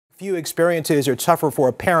Few experiences are tougher for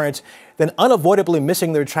a parent than unavoidably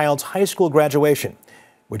missing their child's high school graduation,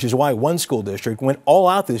 which is why one school district went all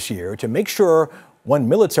out this year to make sure one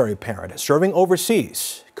military parent serving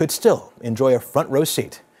overseas could still enjoy a front row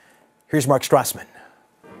seat. Here's Mark Strassmann.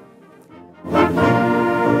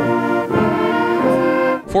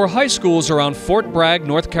 For high schools around Fort Bragg,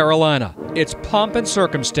 North Carolina, it's pomp and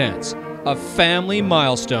circumstance, a family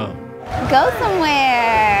milestone. Go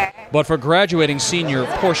somewhere. But for graduating senior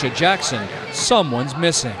Portia Jackson, someone's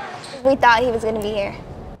missing. We thought he was going to be here.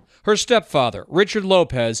 Her stepfather, Richard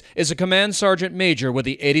Lopez, is a command sergeant major with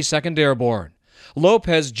the 82nd Airborne.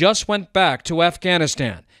 Lopez just went back to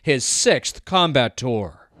Afghanistan, his 6th combat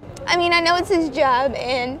tour. I mean, I know it's his job,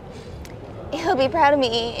 and he'll be proud of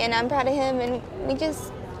me, and I'm proud of him, and we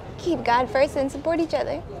just keep God first and support each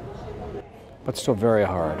other. But still very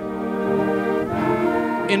hard.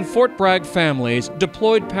 In Fort Bragg families,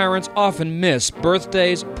 deployed parents often miss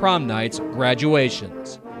birthdays, prom nights,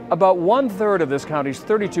 graduations. About 1/3 of this county's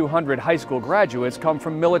 3,200 high school graduates come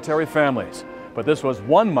from military families. But this was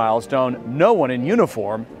one milestone no one in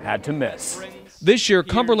uniform had to miss. This year,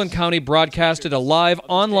 Cumberland County broadcasted a live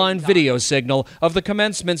online video signal of the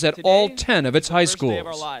commencements at all 10 of its high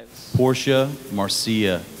schools. Portia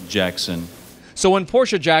Marcia Jackson. So when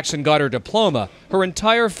Portia Jackson got her diploma, her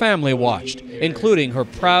entire family watched, including her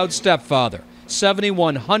proud stepfather,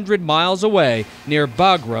 7,100 miles away near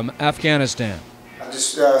Bagram, Afghanistan. I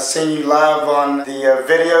just seen you live on the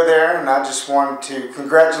video there, and I just wanted to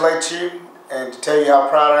congratulate you and to tell you how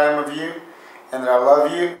proud I am of you and that I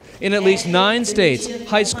love you. In at least 9 states,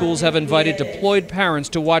 high schools have invited deployed parents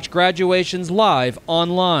to watch graduations live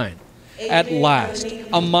online. At last,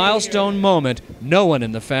 a milestone moment no one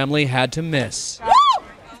in the family had to miss.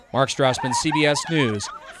 Mark Strassmann, CBS News,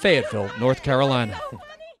 Fayetteville, North Carolina.